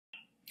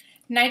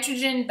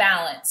nitrogen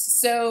balance.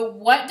 So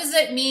what does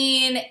it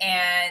mean,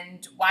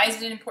 and why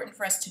is it important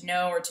for us to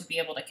know or to be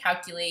able to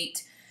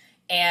calculate?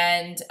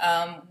 And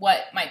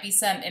what might be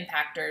some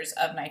impactors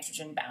of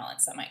nitrogen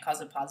balance that might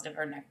cause a positive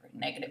or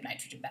negative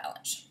nitrogen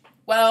balance?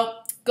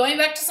 Well, going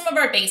back to some of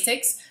our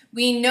basics,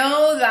 we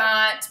know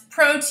that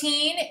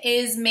protein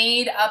is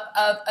made up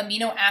of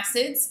amino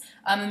acids.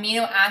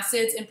 Amino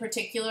acids in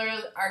particular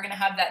are going to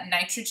have that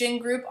nitrogen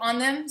group on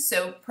them.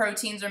 So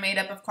proteins are made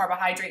up of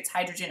carbohydrates,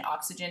 hydrogen,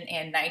 oxygen,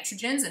 and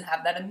nitrogens, and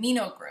have that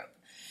amino group.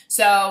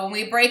 So when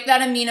we break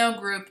that amino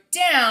group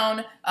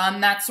down,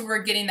 that's where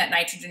we're getting that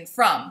nitrogen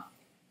from.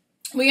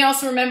 We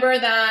also remember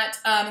that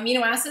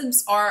amino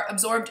acids are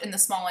absorbed in the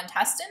small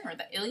intestine, or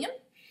the ileum.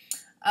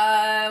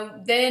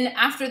 Then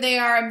after they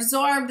are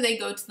absorbed, they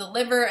go to the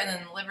liver, and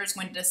then the liver is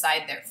going to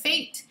decide their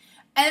fate.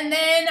 And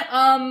then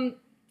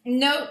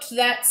note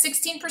that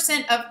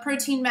 16% of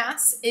protein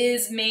mass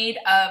is made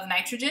of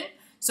nitrogen.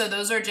 So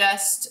those are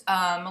just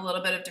a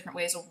little bit of different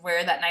ways of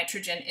where that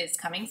nitrogen is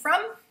coming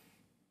from.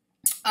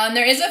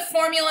 There is a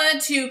formula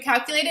to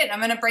calculate it. I'm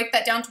going to break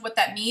that down to what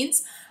that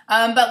means.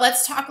 But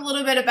let's talk a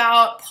little bit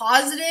about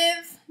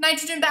positive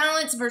nitrogen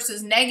balance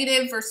versus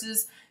negative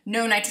versus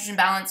no nitrogen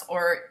balance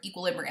or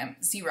equilibrium,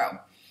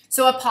 0.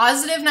 So a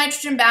positive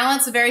nitrogen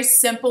balance, a very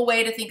simple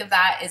way to think of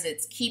that is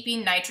it's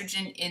keeping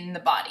nitrogen in the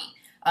body.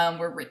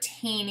 We're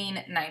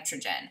retaining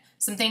nitrogen.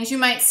 Some things you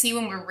might see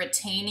when we're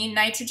retaining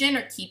nitrogen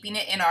or keeping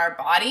it in our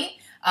body.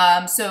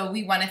 So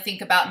we want to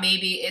think about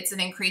maybe it's an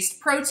increased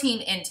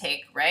protein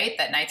intake, right?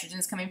 That nitrogen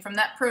is coming from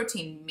that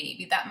protein.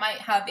 Maybe that might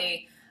have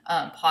a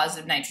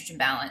positive nitrogen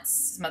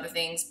balance. Some other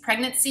things,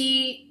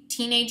 pregnancy,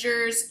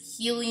 teenagers,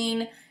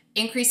 healing,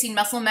 increasing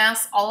muscle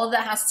mass, all of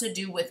that has to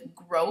do with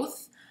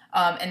growth.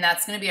 And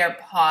that's going to be our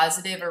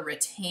positive or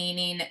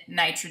retaining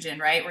nitrogen,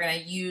 right? We're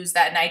going to use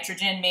that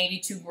nitrogen maybe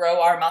to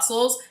grow our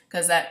muscles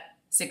because that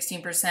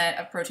 16%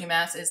 of protein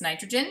mass is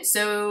nitrogen.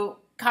 So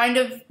kind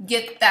of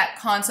get that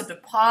concept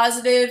of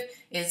positive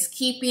is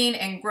keeping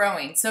and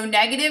growing. So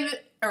negative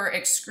or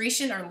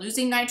excretion or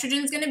losing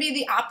nitrogen is going to be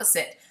the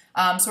opposite.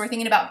 So we're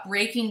thinking about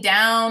breaking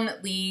down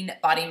lean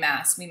body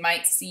mass. We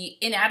might see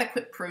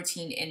inadequate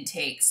protein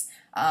intakes,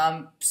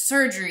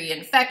 surgery,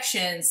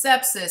 infections,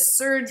 sepsis,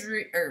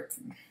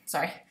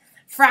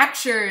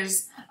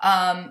 fractures,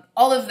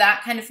 all of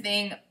that kind of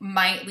thing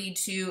might lead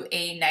to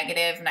a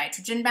negative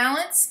nitrogen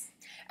balance.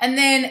 And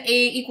then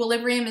a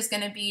equilibrium is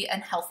going to be a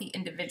healthy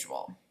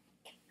individual.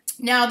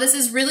 Now, this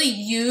is really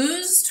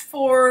used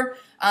for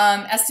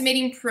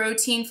estimating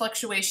protein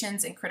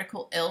fluctuations in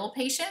critical ill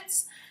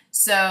patients.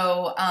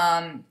 So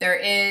there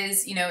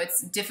is,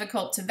 it's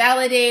difficult to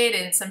validate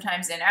and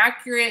sometimes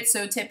inaccurate.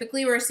 So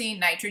typically we're seeing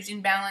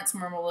nitrogen balance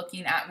when we're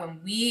looking at when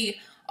we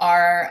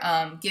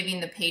are giving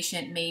the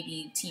patient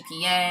maybe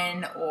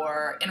TPN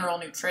or enteral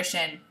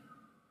nutrition,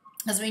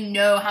 as we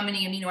know how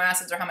many amino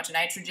acids or how much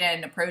nitrogen,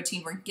 the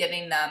protein we're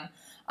giving them,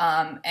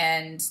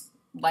 and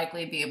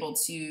likely be able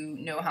to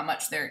know how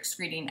much they're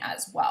excreting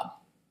as well.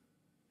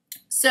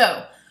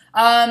 So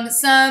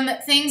some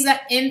things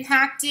that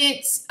impact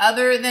it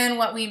other than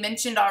what we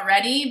mentioned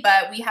already,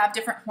 but we have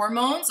different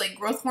hormones like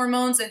growth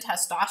hormones and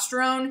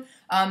testosterone.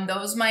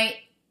 Those might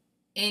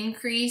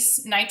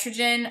increase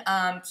nitrogen,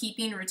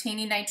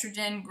 retaining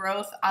nitrogen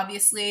growth,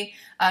 obviously.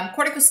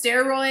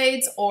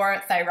 Corticosteroids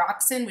or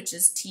thyroxine, which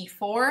is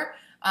T4.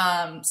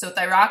 So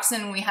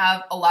thyroxine, we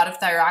have a lot of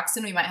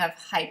thyroxine. We might have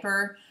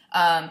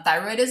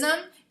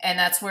hyperthyroidism. And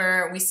that's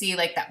where we see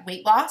like that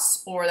weight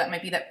loss, or that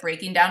might be that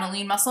breaking down of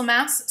lean muscle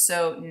mass,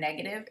 so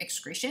negative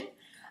excretion.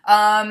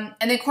 And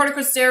then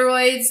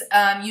corticosteroids,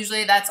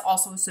 usually that's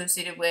also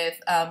associated with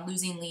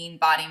losing lean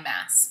body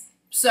mass.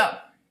 So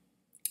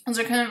those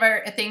are kind of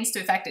our things to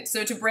affect it.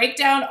 So to break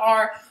down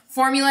our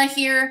formula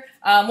here,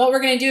 what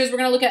we're going to do is we're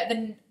going to look at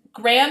the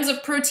grams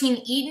of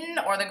protein eaten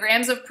or the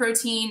grams of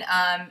protein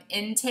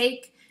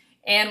intake.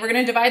 And we're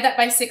going to divide that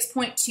by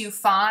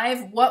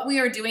 6.25. What we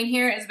are doing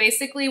here is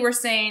basically we're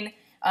saying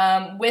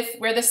with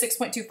where the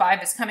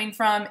 6.25 is coming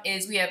from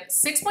is we have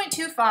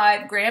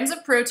 6.25 grams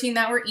of protein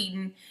that were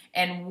eaten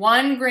and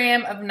 1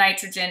 gram of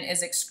nitrogen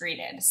is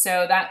excreted.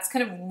 So that's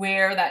kind of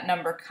where that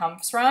number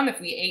comes from. If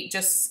we ate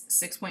just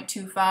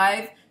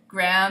 6.25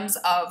 grams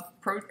of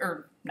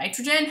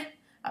protein,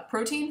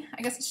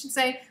 I guess I should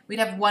say, we'd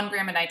have 1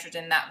 gram of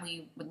nitrogen that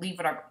we would leave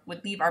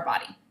our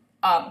body.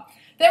 Then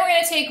we're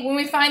going to take, when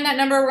we find that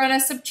number, we're going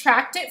to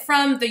subtract it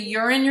from the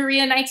urine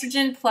urea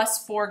nitrogen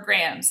plus 4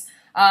 grams.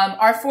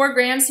 Our 4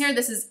 grams here,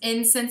 this is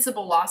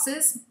insensible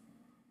losses.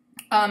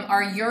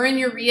 Our urine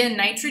urea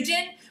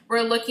nitrogen,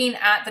 we're looking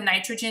at the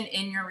nitrogen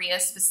in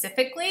urea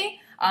specifically.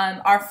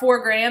 Our 4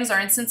 grams are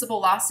insensible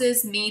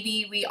losses.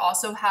 Maybe we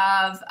also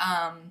have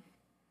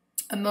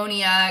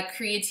ammonia,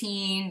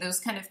 creatine, those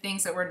kind of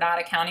things that we're not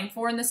accounting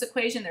for in this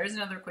equation. There is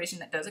another equation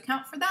that does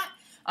account for that.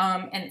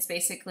 And it's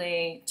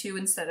basically 2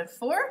 instead of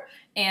 4.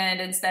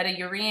 And instead of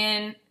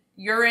urine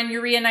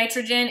urea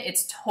nitrogen,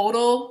 it's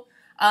total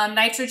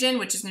nitrogen,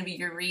 which is going to be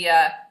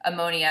urea,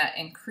 ammonia,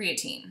 and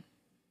creatine.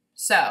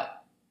 So,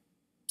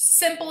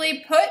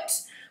 simply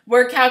put,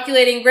 We're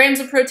calculating grams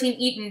of protein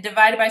eaten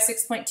divided by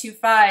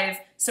 6.25,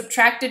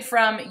 subtracted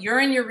from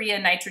urine urea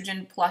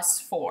nitrogen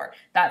plus 4.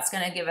 That's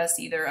going to give us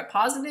either a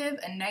positive,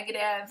 a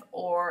negative,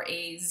 or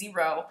a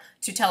 0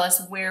 to tell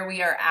us where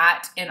we are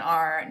at in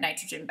our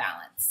nitrogen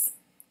balance.